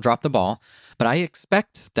 Sometimes they'll drop the ball. But I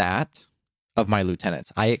expect that of my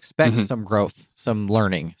lieutenants. I expect some growth, some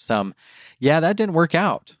learning, that didn't work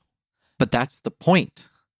out. But that's the point.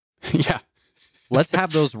 Yeah. Let's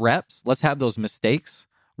have those reps. Let's have those mistakes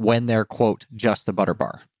when they're, quote, just a butter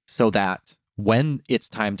bar. So that when it's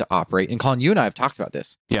time to operate, and Colin, you and I have talked about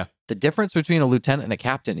this. Yeah. The difference between a lieutenant and a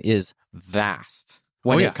captain is vast.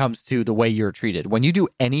 When it comes to the way you're treated. When you do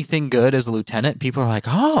anything good as a lieutenant, people are like,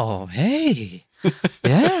 oh, hey,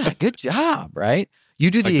 yeah, good job, right? You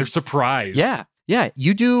do they're surprised. Yeah.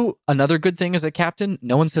 You do another good thing as a captain,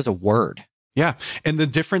 no one says a word. Yeah. And the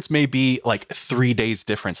difference may be like 3 days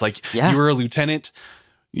difference. Like you were a lieutenant,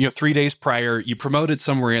 3 days prior, you promoted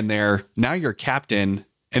somewhere in there. Now you're a captain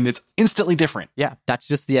and it's instantly different. Yeah. That's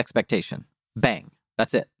just the expectation. Bang.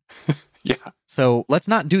 That's it. Yeah. So let's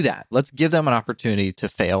not do that. Let's give them an opportunity to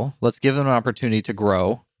fail. Let's give them an opportunity to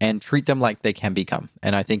grow and treat them like they can become.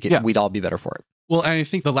 And I think we'd all be better for it. Well, and I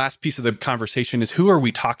think the last piece of the conversation is, who are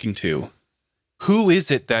we talking to? Who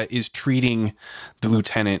is it that is treating the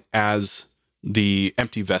lieutenant as the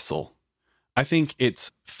empty vessel? I think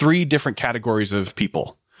it's 3 different categories of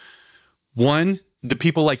people. One, the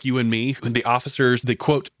people like you and me, the officers, the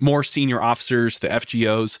quote, more senior officers, the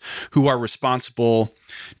FGOs, who are responsible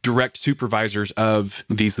direct supervisors of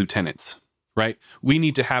these lieutenants, right? We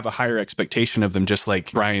need to have a higher expectation of them, just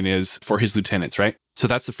like Brian is for his lieutenants, right? So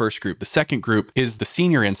that's the first group. The second group is the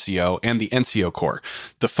senior NCO and the NCO Corps,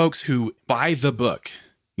 the folks who buy the book.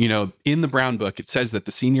 In the Brown Book, it says that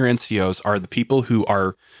the senior NCOs are the people who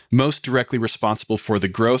are most directly responsible for the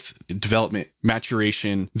growth, development,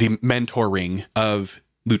 maturation, the mentoring of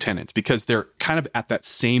lieutenants, because they're kind of at that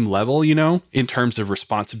same level, in terms of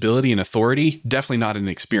responsibility and authority, definitely not in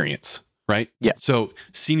experience, right? Yeah. So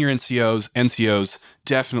senior NCOs, NCOs,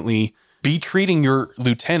 definitely be treating your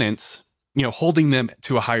lieutenants, holding them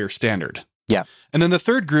to a higher standard. Yeah. And then the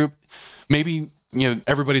third group, maybe,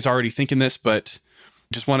 everybody's already thinking this, but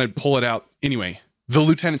just want to pull it out anyway. The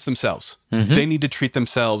lieutenants themselves, they need to treat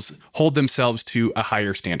themselves, hold themselves to a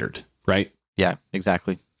higher standard, right? Yeah,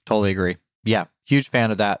 exactly. Totally agree. Yeah, huge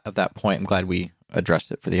fan of that point. I'm glad we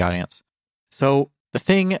addressed it for the audience. So the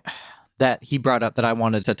thing that he brought up that I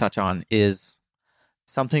wanted to touch on is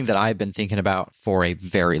something that I've been thinking about for a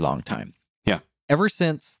very long time. Yeah. Ever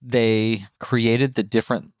since they created the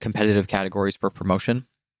different competitive categories for promotion,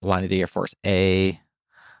 Line of the Air Force A,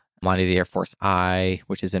 Line of the Air Force I,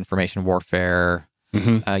 which is information warfare,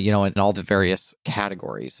 and all the various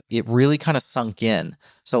categories, it really kind of sunk in.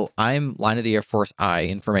 So I'm Line of the Air Force I,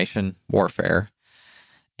 information warfare,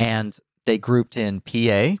 and they grouped in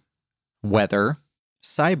PA, weather,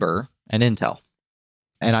 cyber, and intel.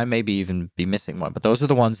 And I maybe even be missing one, but those are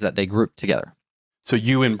the ones that they grouped together. So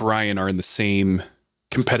you and Brian are in the same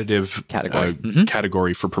competitive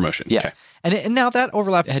category for promotion. Yeah. Okay. And now that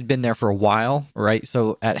overlap had been there for a while, right?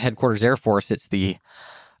 So at Headquarters Air Force, it's the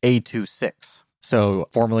A26. So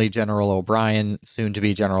formerly General O'Brien, soon to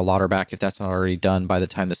be General Lauterbach, if that's not already done by the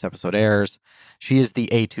time this episode airs. She is the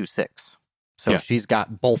A26. So she's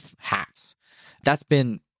got both hats. That's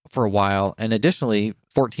been for a while. And additionally,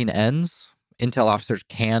 14Ns, intel officers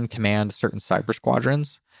can command certain cyber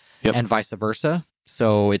squadrons and vice versa.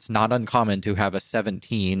 So it's not uncommon to have a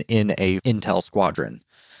 17 in a intel squadron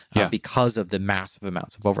because of the massive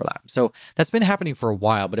amounts of overlap. So that's been happening for a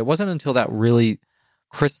while, but it wasn't until that really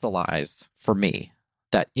crystallized for me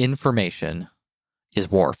that information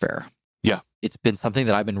is warfare. Yeah. It's been something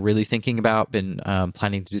that I've been really thinking about, been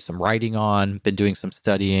planning to do some writing on, been doing some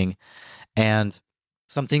studying, and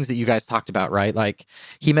some things that you guys talked about, right? Like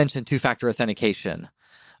he mentioned two-factor authentication.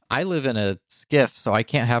 I live in a SCIF, so I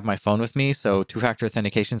can't have my phone with me. So two-factor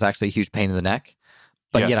authentication is actually a huge pain in the neck,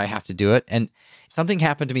 but yet I have to do it. And something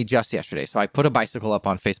happened to me just yesterday. So I put a bicycle up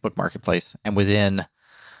on Facebook Marketplace, and within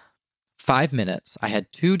 5 minutes, I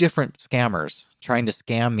had 2 different scammers trying to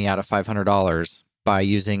scam me out of $500 by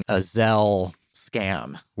using a Zelle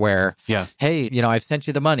scam where, hey, I've sent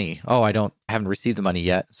you the money. Oh, I haven't received the money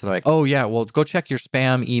yet. So they're like, oh yeah, well, go check your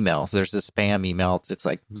spam email. So there's this spam email. It's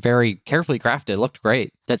like very carefully crafted. It looked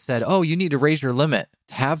great. That said, oh, you need to raise your limit.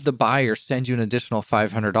 Have the buyer send you an additional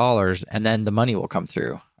 $500 and then the money will come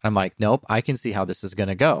through. I'm like, nope, I can see how this is going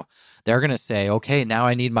to go. They're going to say, okay, now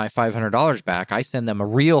I need my $500 back. I send them a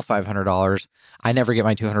real $500. I never get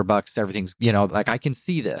my $200. Everything's, like I can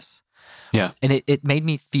see this. Yeah. And it made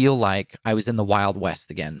me feel like I was in the Wild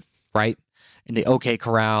West again, right? In the OK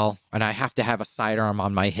Corral, and I have to have a sidearm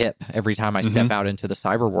on my hip every time I step out into the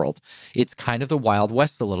cyber world. It's kind of the Wild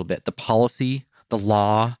West a little bit. The policy, the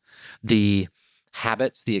law, the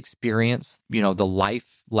habits, the experience, the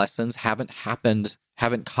life lessons haven't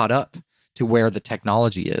caught up to where the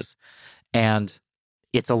technology is. And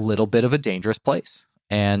it's a little bit of a dangerous place.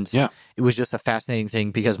 And it was just a fascinating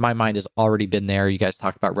thing because my mind has already been there. You guys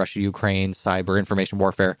talked about Russia, Ukraine, cyber, information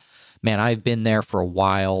warfare. Man, I've been there for a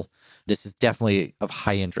while. This is definitely of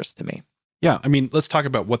high interest to me. Yeah. I mean, let's talk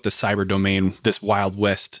about what the cyber domain, this Wild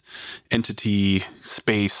West entity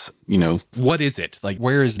space, what is it? Like,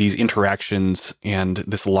 where is these interactions and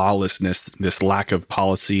this lawlessness, this lack of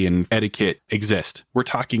policy and etiquette exist? We're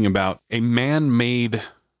talking about a man-made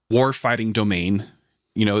war-fighting domain.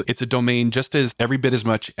 It's a domain just as every bit as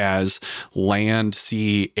much as land,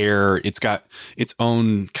 sea, air. It's got its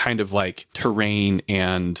own kind of like terrain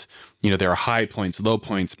and, there are high points, low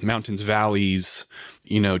points, mountains, valleys,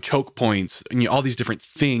 choke points, and all these different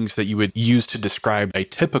things that you would use to describe a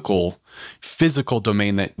typical physical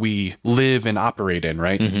domain that we live and operate in,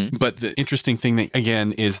 right? Mm-hmm. But the interesting thing,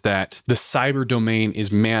 again, is that the cyber domain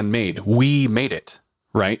is man-made. We made it,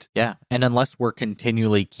 right? Yeah. And unless we're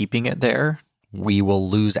continually keeping it there, we will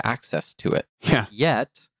lose access to it. Yeah.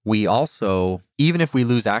 Yet, we also, even if we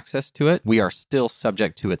lose access to it, we are still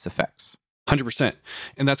subject to its effects. 100%.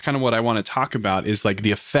 And that's kind of what I want to talk about is like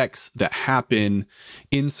the effects that happen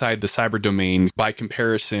inside the cyber domain by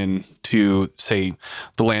comparison to, say,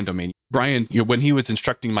 the land domain. Brian, when he was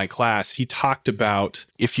instructing my class, he talked about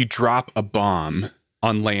if you drop a bomb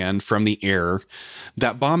on land from the air,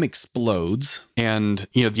 that bomb explodes and,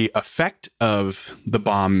 the effect of the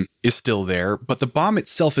bomb is still there, but the bomb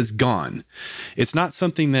itself is gone. It's not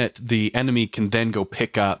something that the enemy can then go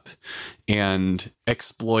pick up and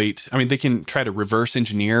exploit. I mean, they can try to reverse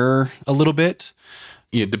engineer a little bit,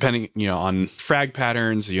 depending, on frag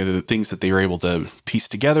patterns, the things that they were able to piece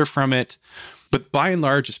together from it. But by and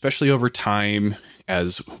large, especially over time,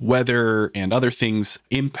 as weather and other things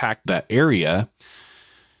impact that area,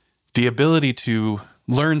 the ability to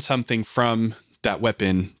learn something from that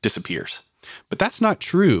weapon disappears. But that's not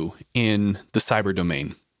true in the cyber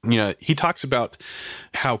domain. He talks about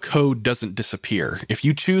how code doesn't disappear. If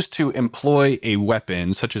you choose to employ a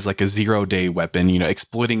weapon, such as like a 0-day weapon,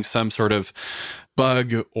 exploiting some sort of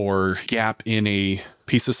bug or gap in a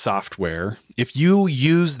piece of software, if you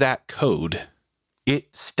use that code,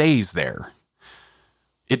 it stays there.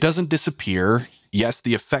 It doesn't disappear. Yes,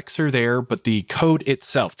 the effects are there, but the code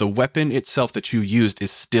itself, the weapon itself that you used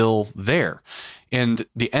is still there. And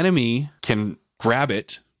the enemy can grab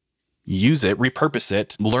it, use it, repurpose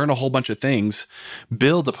it, learn a whole bunch of things,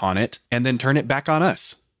 build upon it, and then turn it back on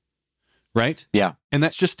us. Right? Yeah. And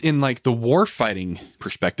that's just in like the war fighting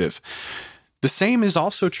perspective. The same is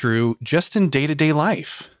also true just in day-to-day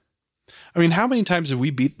life. I mean, how many times have we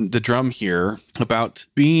beaten the drum here about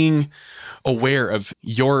being aware of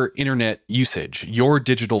your internet usage, your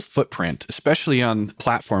digital footprint, especially on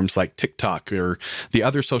platforms like TikTok or the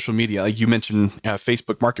other social media, like you mentioned,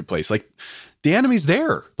 Facebook Marketplace? Like, the enemy's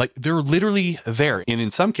there. Like, they're literally there. And in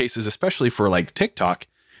some cases, especially for like TikTok,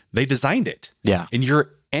 they designed it. Yeah. And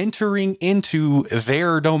you're entering into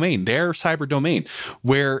their domain, their cyber domain,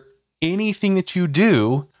 where anything that you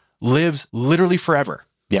do lives literally forever.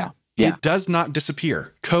 Yeah. Yeah. It does not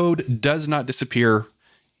disappear. Code does not disappear,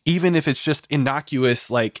 even if it's just innocuous,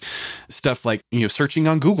 like stuff like, searching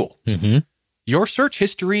on Google. Mm-hmm. Your search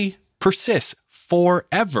history persists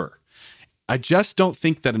forever. I just don't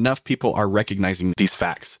think that enough people are recognizing these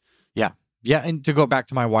facts. Yeah. Yeah. And to go back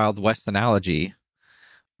to my Wild West analogy,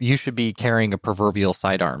 you should be carrying a proverbial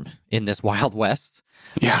sidearm in this Wild West.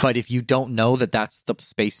 Yeah. But if you don't know that that's the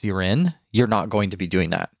space you're in, you're not going to be doing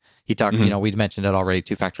that. He talked, we'd mentioned it already,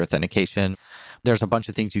 two-factor authentication. There's a bunch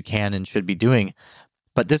of things you can and should be doing.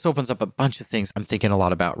 But this opens up a bunch of things I'm thinking a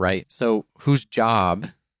lot about, right? So whose job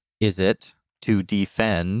is it to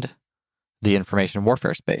defend the information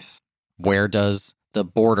warfare space? Where does the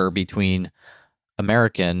border between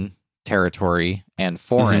American territory and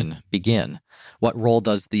foreign begin? What role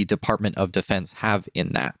does the Department of Defense have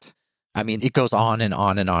in that? I mean, it goes on and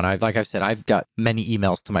on and on. Like I've said, I've got many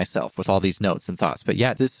emails to myself with all these notes and thoughts. But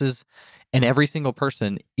yeah, and every single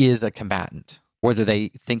person is a combatant, whether they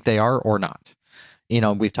think they are or not.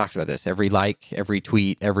 We've talked about this. Every like, every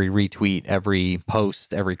tweet, every retweet, every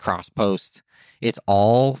post, every cross post, it's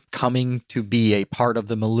all coming to be a part of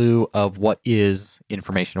the milieu of what is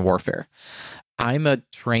information warfare. I'm a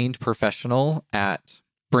trained professional at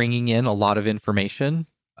bringing in a lot of information,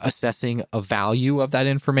 assessing a value of that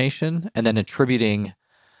information, and then attributing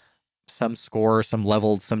some score, some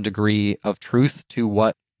level, some degree of truth to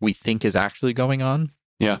what we think is actually going on.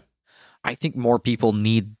 Yeah. I think more people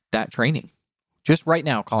need that training. Just right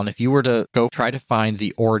now, Colin, if you were to go try to find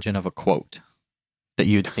the origin of a quote that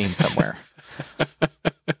you'd seen somewhere,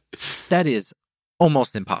 that is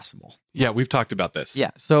almost impossible. Yeah, we've talked about this.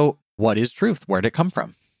 Yeah. So what is truth? Where'd it come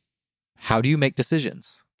from? How do you make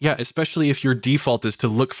decisions? Yeah, especially if your default is to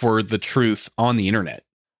look for the truth on the internet.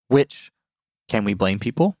 Which, can we blame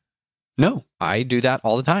people? No. I do that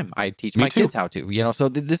all the time. I teach my kids how to, so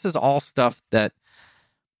this is all stuff that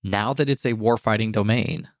now that it's a warfighting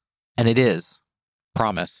domain, and it is,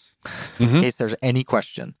 promise, in case there's any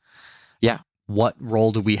question, what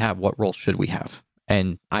role do we have? What role should we have?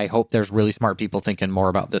 And I hope there's really smart people thinking more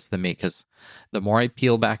about this than me, because the more I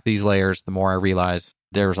peel back these layers, the more I realize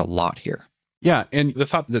there's a lot here. Yeah. And the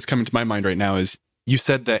thought that's coming to my mind right now is you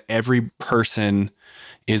said that every person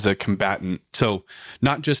is a combatant. So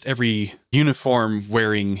not just every uniform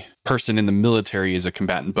wearing person in the military is a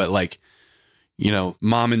combatant, but like,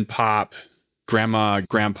 mom and pop, grandma,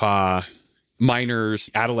 grandpa,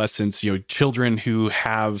 minors, adolescents, children who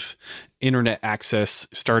have internet access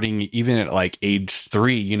starting even at like age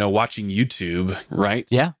 3, watching YouTube, right?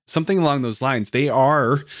 Yeah. Something along those lines. They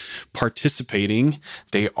are participating.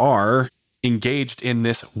 They are engaged in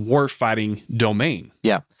this war-fighting domain.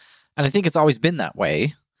 Yeah. And I think it's always been that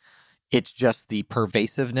way. It's just the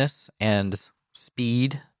pervasiveness and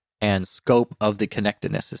speed and scope of the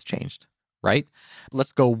connectedness has changed, right?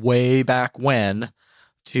 Let's go way back when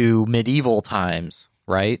to medieval times,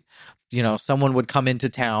 right? someone would come into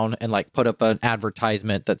town and like put up an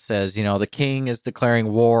advertisement that says, the king is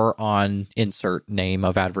declaring war on insert name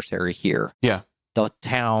of adversary here. Yeah. The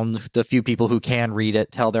town, the few people who can read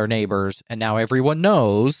it, tell their neighbors, and now everyone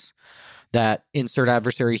knows that insert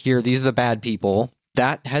adversary here, these are the bad people.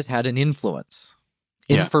 That has had an influence.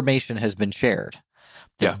 Yeah. Information has been shared.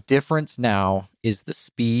 The Yeah. difference now is the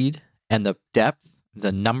speed and the depth,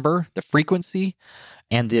 the number, the frequency,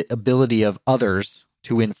 and the ability of others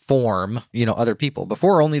to inform, other people.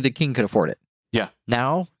 Before, only the king could afford it. Yeah.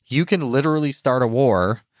 Now, you can literally start a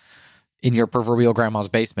war in your proverbial grandma's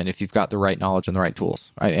basement if you've got the right knowledge and the right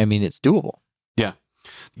tools. I mean, it's doable. Yeah.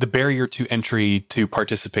 The barrier to entry to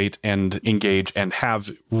participate and engage and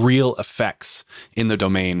have real effects in the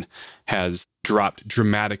domain has dropped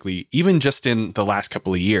dramatically, even just in the last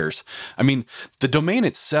couple of years. I mean, the domain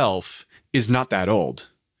itself is not that old.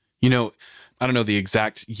 I don't know the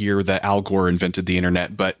exact year that Al Gore invented the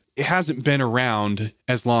internet, but it hasn't been around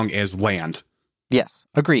as long as land. Yes,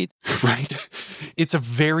 agreed. Right? It's a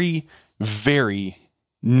very, very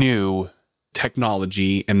new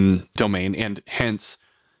technology and domain, and hence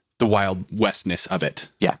the Wild Westness of it.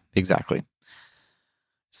 Yeah, exactly.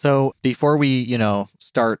 So before we,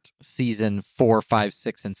 start season 4, 5,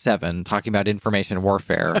 6, and 7, talking about information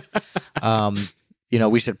warfare,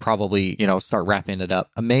 we should probably, start wrapping it up.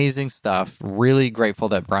 Amazing stuff. Really grateful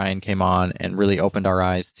that Brian came on and really opened our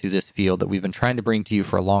eyes to this field that we've been trying to bring to you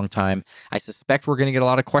for a long time. I suspect we're going to get a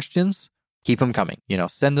lot of questions. Keep them coming.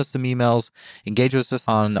 Send us some emails, engage with us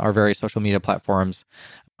on our various social media platforms.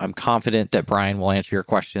 I'm confident that Brian will answer your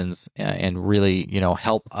questions and really,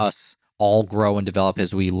 help us all grow and develop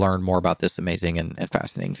as we learn more about this amazing and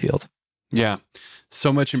fascinating field. Yeah.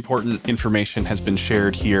 So much important information has been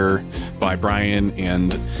shared here by Brian,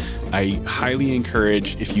 and I highly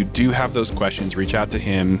encourage, if you do have those questions, reach out to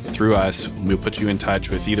him through us. We'll put you in touch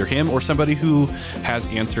with either him or somebody who has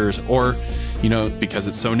answers, or, because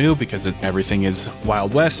it's so new, because everything is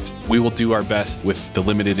Wild West, we will do our best with the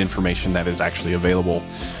limited information that is actually available.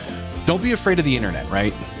 Don't be afraid of the internet,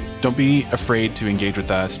 right? Don't be afraid to engage with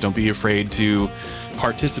us. Don't be afraid to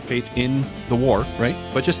participate in the war, right?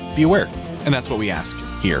 But just be aware. And that's what we ask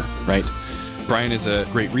here, right? Brian is a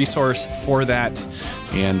great resource for that.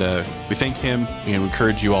 And we thank him and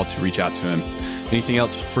encourage you all to reach out to him. Anything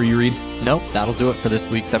else for you, Reed? Nope, that'll do it for this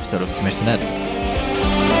week's episode of Commission Ed.